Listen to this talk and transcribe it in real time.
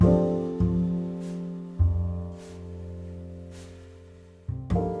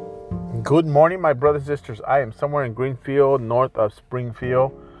Good morning, my brothers and sisters. I am somewhere in Greenfield, north of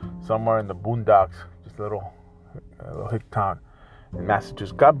Springfield, somewhere in the boondocks, just a little hick town in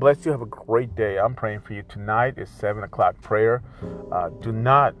Massachusetts. God bless you. Have a great day. I'm praying for you. Tonight is 7 o'clock prayer. Do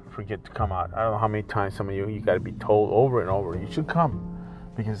not forget to come out. I don't know how many times some of you got to be told over and over. You should come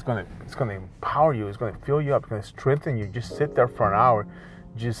because it's gonna empower you. It's gonna fill you up. It's gonna strengthen you. Just sit there for an hour.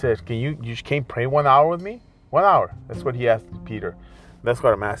 Jesus says, you just can't pray 1 hour with me? 1 hour. That's what he asked Peter. That's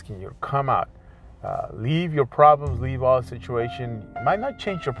what I'm asking you. Come out. Leave your problems. Leave all the situation. It might not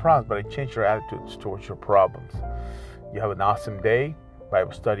change your problems, but it change your attitudes towards your problems. You have an awesome day.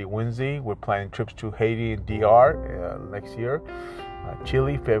 Bible study Wednesday. We're planning trips to Haiti and DR next year.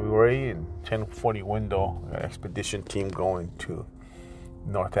 Chile, February, and 10:40 window. Expedition team going to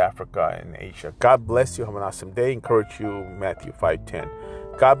North Africa and Asia. God bless you. Have an awesome day. Encourage you, Matthew 5:10.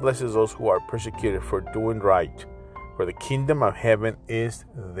 God blesses those who are persecuted for doing right, for the kingdom of heaven is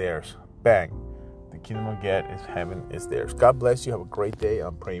theirs. Bang. The kingdom of God is heaven is theirs. God bless you. Have a great day.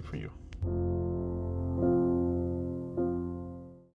 I'm praying for you.